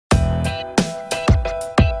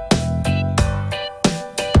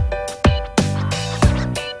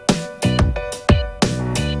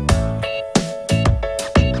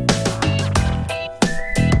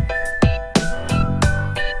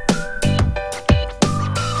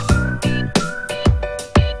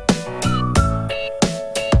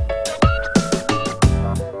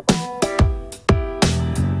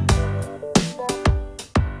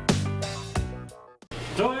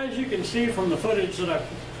footage that I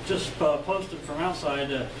just posted from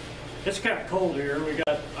outside. It's kind of cold here. We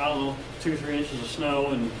got, I don't know, 2-3 inches of snow,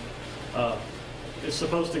 and it's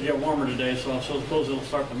supposed to get warmer today, so I suppose it'll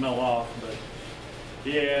start to melt off. But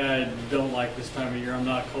yeah, I don't like this time of year. I'm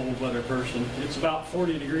not a cold weather person. It's about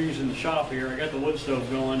 40 degrees in the shop here. I got the wood stove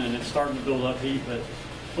going, and it's starting to build up heat, but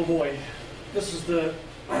oh boy, this is the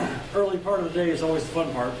early part of the day is always the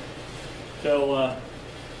fun part. So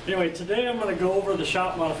anyway, today I'm going to go over the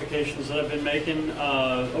shop modifications that I've been making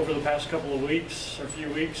over the past couple of weeks, or few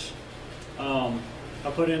weeks. I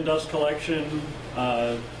put in dust collection.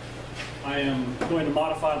 I am going to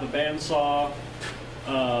modify the bandsaw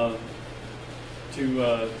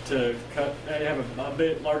to cut. I have a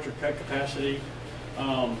bit larger cut capacity.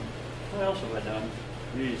 What else have I done?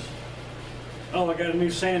 Jeez. Oh, I got a new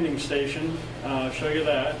sanding station. I'll show you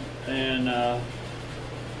that, and I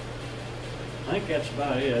think that's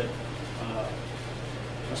about it.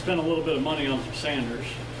 I spent a little bit of money on some sanders.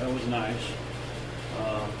 That was nice.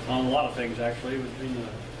 On a lot of things, actually, between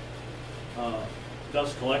the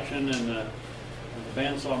dust collection and the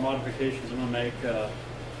bandsaw modifications I'm going to make.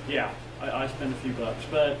 Yeah, I spent a few bucks,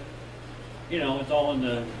 but you know, it's all in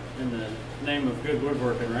the name of good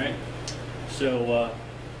woodworking, right? So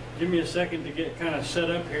give me a second to get kind of set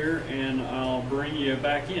up here, and I'll bring you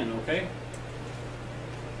back in, okay?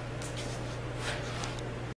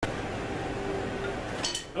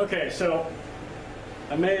 Okay, so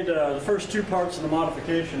I made the first two parts of the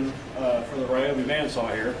modification for the Ryobi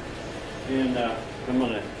bandsaw here, and I'm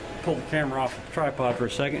going to pull the camera off the tripod for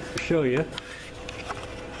a second to show you.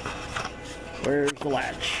 Where's the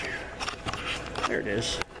latch? There it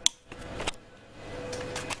is.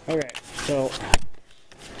 Okay, so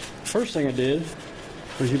first thing I did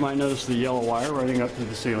was, you might notice the yellow wire running up to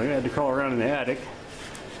the ceiling. I had to crawl around in the attic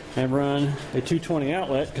and run a 220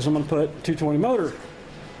 outlet, because I'm going to put a 220 motor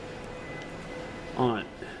on it,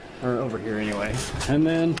 or over here anyway. And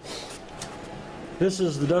then this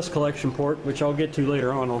is the dust collection port, which I'll get to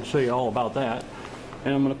later on. I'll show you all about that.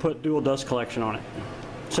 And I'm going to put dual dust collection on it.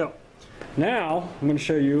 So now I'm going to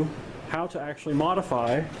show you how to actually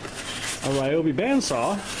modify a Ryobi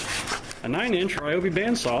bandsaw, a 9-inch Ryobi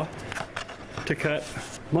bandsaw, to cut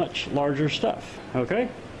much larger stuff. Okay?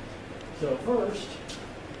 So first,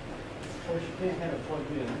 of course you can't have it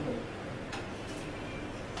plugged in, but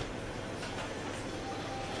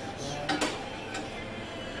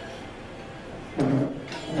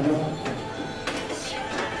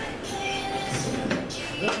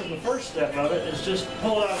this is the first step of it, is just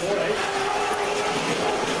pull it out of the way.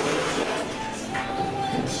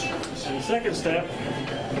 And the second step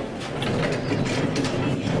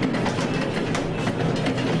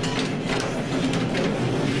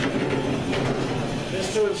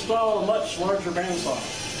is to install a much larger bandsaw,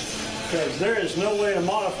 because there is no way to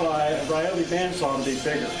modify a Ryobi bandsaw to be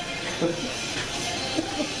bigger.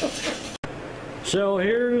 So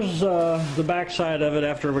here's the back side of it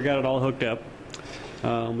after we got it all hooked up.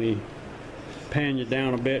 Let me pan you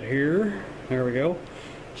down a bit here. There we go.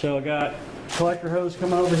 So I got collector hose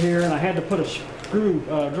coming over here, and I had to put a screw,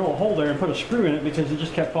 drill a hole there and put a screw in it, because it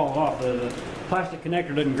just kept falling off. The plastic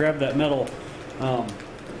connector didn't grab that metal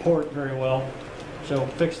port very well. So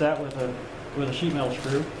fix that with a sheet metal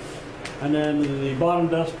screw. And then the bottom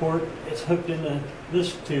dust port, it's hooked into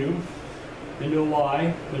this tube, into a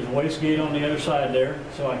Y. There's a wastegate on the other side there,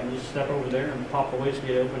 so I can just step over there and pop the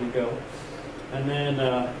wastegate open and go. And then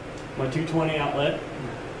my 220 outlet,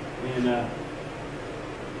 and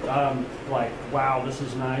I'm like, wow, this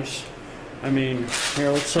is nice. I mean,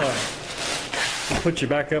 here, let's put you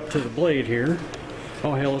back up to the blade here.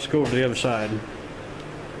 Oh hell, let's go over to the other side.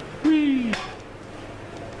 Whee!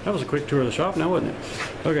 That was a quick tour of the shop now, wasn't it?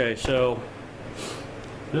 Okay, so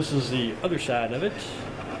this is the other side of it.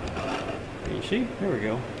 Can you see? There we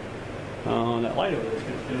go. That light over there is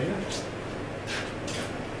going to kill you.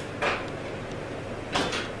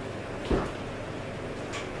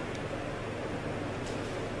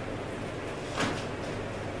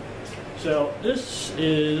 So this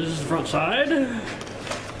is the front side.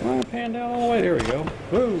 Come on, pan down all the way. There we go.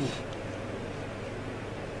 Woo!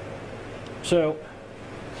 So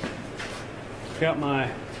got my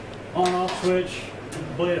on-off switch.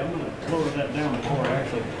 Blade. I'm going to lower that down before I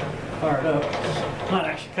actually fire it up. It's not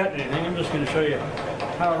actually cutting anything. I'm just going to show you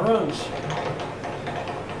how it runs.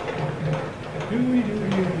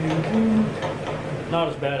 Not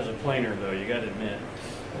as bad as a planer, though, you got to admit.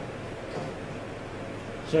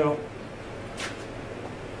 So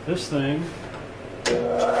this thing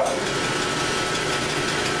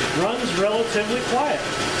runs relatively quiet.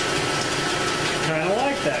 Kind of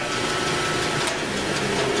like that.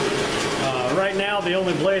 right now the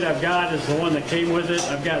only blade I've got is the one that came with it.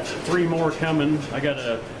 I've got 3 more coming. I got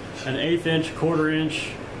an 1/8 inch, 1/4 inch,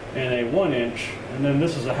 and a 1 inch, and then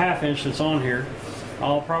this is a 1/2 inch that's on here.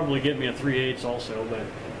 I'll probably get me a 3/8 also,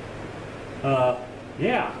 but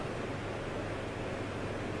yeah.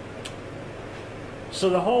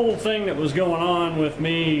 So the whole thing that was going on with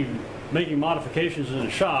me making modifications in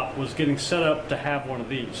the shop was getting set up to have one of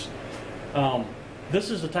these.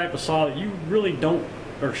 This is the type of saw that you really don't,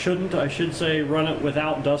 or shouldn't, I should say, run it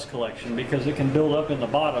without dust collection, because it can build up in the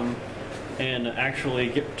bottom and actually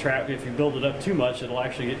get trapped. If you build it up too much, it'll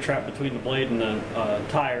actually get trapped between the blade and the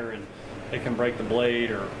tire, and it can break the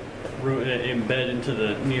blade or embed into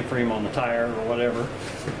the neoprene on the tire or whatever.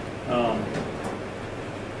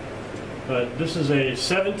 But this is a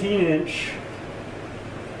 17-inch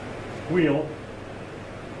wheel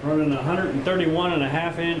running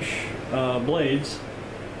 131.5 inch blades.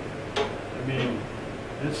 I mean,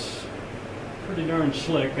 it's pretty darn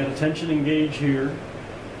slick. Got a tensioning gauge here.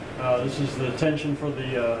 This is the tension for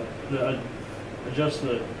adjust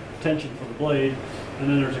the tension for the blade, and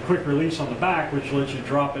then there's a quick release on the back which lets you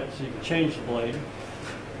drop it so you can change the blade.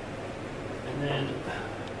 And then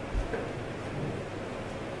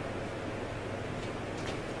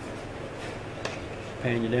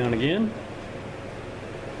pan you down again.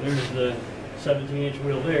 There's the 17-inch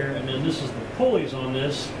wheel there, and then this is the pulleys on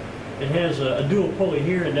this. It has a dual pulley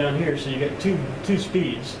here and down here, so you get two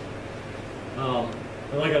speeds.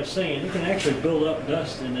 But like I was saying, you can actually build up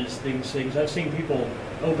dust in these things. I've seen people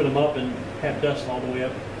open them up and have dust all the way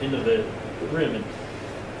up into the rim, and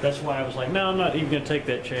that's why I was like, no, I'm not even going to take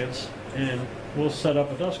that chance, and we'll set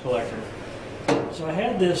up a dust collector. So I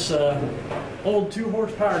had this old 2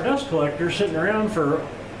 horsepower dust collector sitting around for,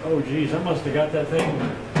 oh geez, I must have got that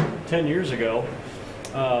thing 10 years ago.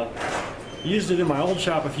 Used it in my old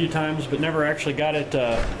shop a few times, but never actually got it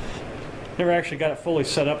fully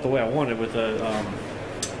set up the way I wanted with a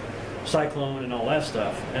cyclone and all that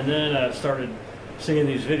stuff. And then I started seeing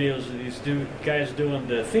these videos of these guys doing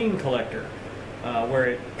the theme collector, where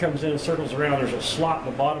it comes in and circles around. There's a slot in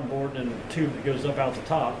the bottom board and a tube that goes up out the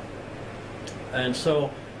top. And so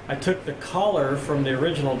I took the collar from the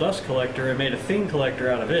original dust collector and made a theme collector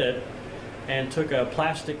out of it, and took a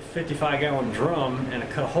plastic 55-gallon drum and I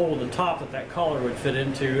cut a hole in the top that collar would fit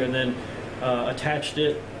into, and then attached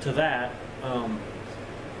it to that, and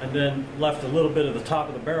then left a little bit of the top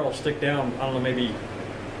of the barrel stick down, I don't know, maybe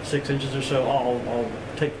 6 inches or so. I'll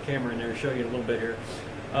take the camera in there and show you a little bit here.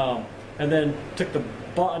 And then took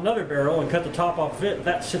another barrel and cut the top off of it.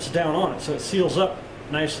 That sits down on it, so it seals up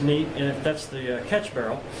nice and neat, and that's the catch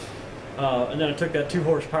barrel. And then I took that 2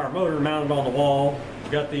 horsepower motor, mounted on the wall,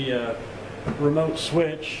 got the remote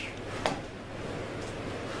switch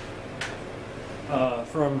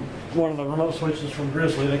from one of the remote switches from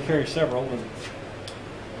Grizzly. They carry several. And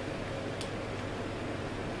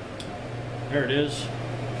there it is.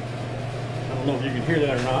 I don't know if you can hear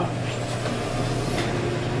that or not.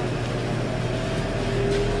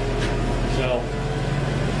 So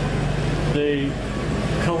the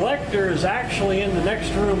collector is actually in the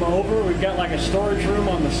next room over. We've got like a storage room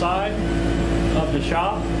on the side of the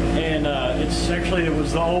shop, and it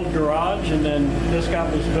was the old garage, and then this guy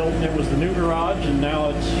was built and it was the new garage, and now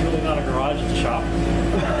it's really not a garage, it's a shop.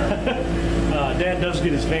 Dad does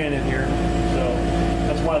get his van in here, so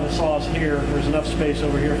that's why the saw's here. There's enough space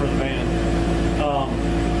over here for the van.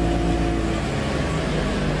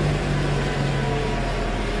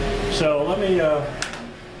 So let me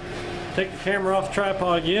take the camera off the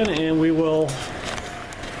tripod again, and we will.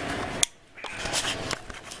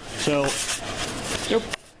 So, yep,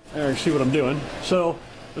 there, you see what I'm doing. So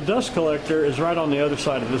the dust collector is right on the other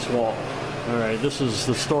side of this wall. All right, this is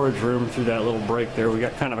the storage room through that little break there. We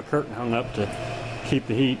got kind of a curtain hung up to keep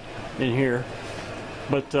the heat in here.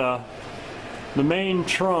 But the main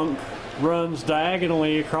trunk runs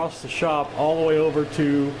diagonally across the shop all the way over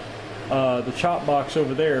to the chop box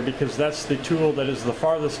over there, because that's the tool that is the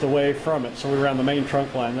farthest away from it. So we ran the main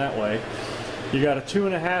trunk line that way. You got a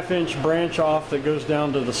 2.5 inch branch off that goes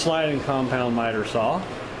down to the sliding compound miter saw.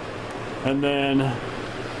 And then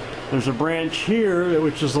there's a branch here,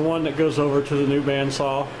 which is the one that goes over to the new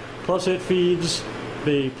bandsaw. Plus it feeds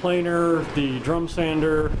the planer, the drum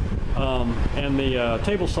sander, and the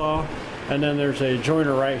table saw. And then there's a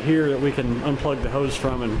joiner right here that we can unplug the hose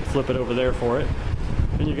from and flip it over there for it.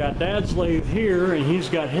 And you got Dad's lathe here, and he's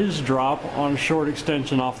got his drop on a short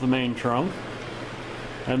extension off the main trunk.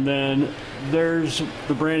 And then there's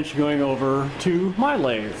the branch going over to my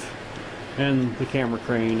lathe and the camera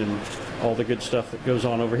crane and all the good stuff that goes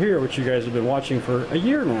on over here, which you guys have been watching for a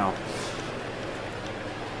year now.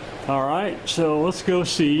 Alright, so let's go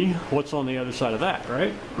see what's on the other side of that,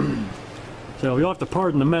 right? So you'll have to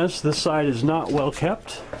pardon the mess. This side is not well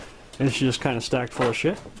kept. It's just kind of stacked full of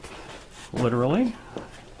shit. Literally.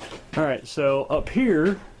 Alright, so up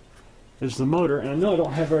here is the motor, and I know I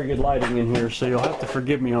don't have very good lighting in here, so you'll have to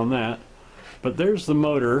forgive me on that. But there's the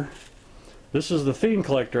motor. This is the theme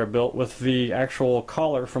collector I built with the actual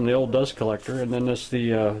collar from the old dust collector, and then this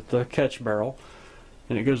the catch barrel.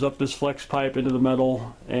 And it goes up this flex pipe into the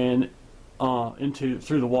metal and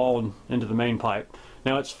through the wall and into the main pipe.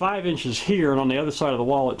 Now it's 5 inches here, and on the other side of the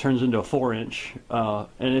wall it turns into a 4-inch,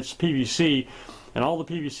 and it's PVC, and all the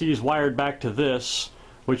PVC is wired back to this,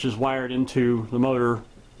 which is wired into the motor,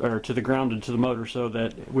 or to the grounded to the motor, so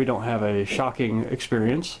that we don't have a shocking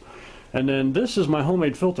experience. And then this is my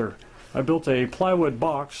homemade filter. I built a plywood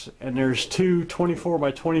box, and there's two 24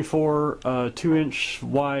 by 24 2-inch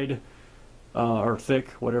wide or thick,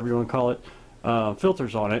 whatever you want to call it,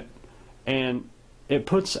 filters on it, and it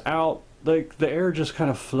puts out the air just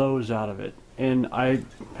kind of flows out of it. And I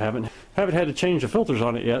haven't had to change the filters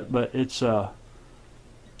on it yet, but it's I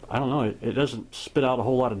don't know, it doesn't spit out a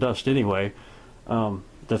whole lot of dust anyway.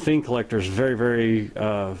 The theme collector is very, very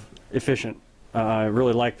efficient. I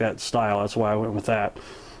really like that style. That's why I went with that.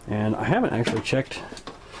 And I haven't actually checked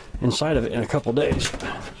inside of it in a couple days.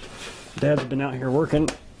 Dad's been out here working.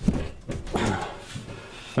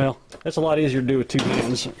 Well, that's a lot easier to do with 2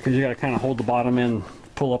 hands, because you got to kind of hold the bottom end,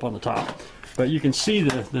 pull up on the top. But you can see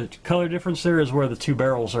the color difference there is where the 2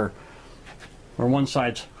 barrels are, or one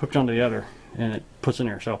side's hooked onto the other, and it puts in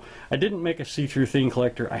there. So I didn't make a see-through theme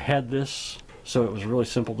collector. I had this, so it was really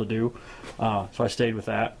simple to do. So I stayed with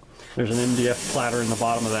that. There's an MDF platter in the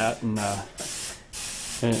bottom of that, and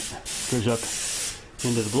it goes up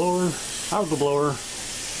into the blower, out of the blower,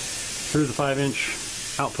 through the 5-inch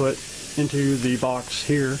output, into the box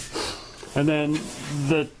here. And then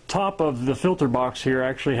the top of the filter box here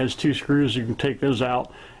actually has 2 screws. You can take those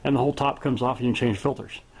out, and the whole top comes off, and you can change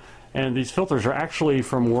filters. And these filters are actually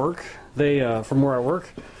from work. They from where I work,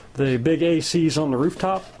 the big ACs on the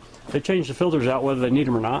rooftop, they change the filters out whether they need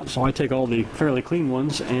them or not. So I take all the fairly clean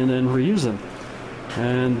ones and then reuse them.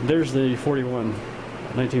 And there's the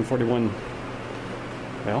 1941.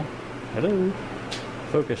 Well, hello,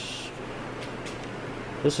 focus.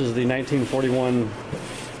 This is the 1941,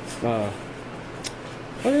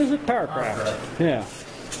 what is it? Powercraft. Yeah,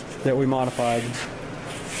 that we modified.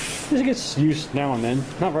 This gets used now and then,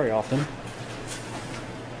 not very often.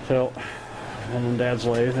 So, and then Dad's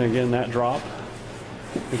lathe, and again that drop,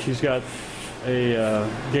 which he's got a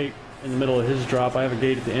gate in the middle of his drop. I have a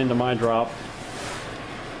gate at the end of my drop.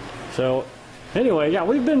 So, anyway, yeah,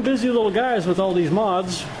 we've been busy little guys with all these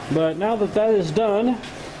mods, but now that that is done,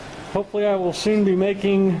 hopefully I will soon be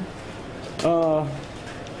making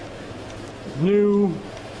new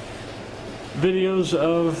videos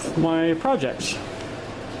of my projects,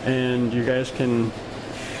 and you guys can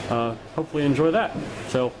hopefully enjoy that.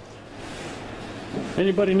 So,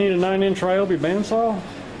 anybody need a 9-inch Ryobi bandsaw?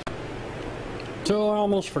 So I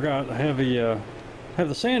almost forgot, I have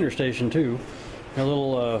the sander station too. A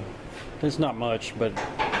little, it's not much, but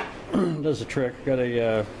does the trick. Got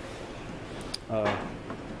a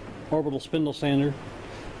orbital spindle sander,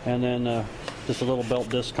 and then just a little belt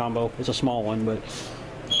disc combo. It's a small one, but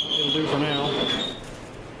it'll do for now.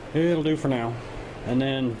 It'll do for now. And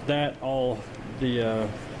then that, all the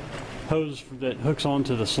hose that hooks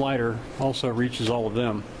onto the slider also reaches all of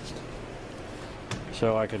them.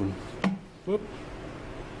 So I can, whoop,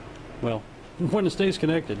 well, when it stays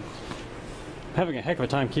connected. I'm having a heck of a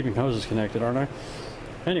time keeping hoses connected, aren't I?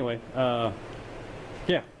 Anyway,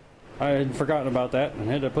 yeah, I had forgotten about that and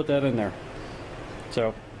had to put that in there.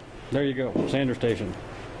 So, there you go, sander station.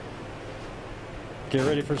 Get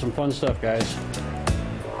ready for some fun stuff, guys.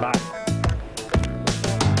 Bye.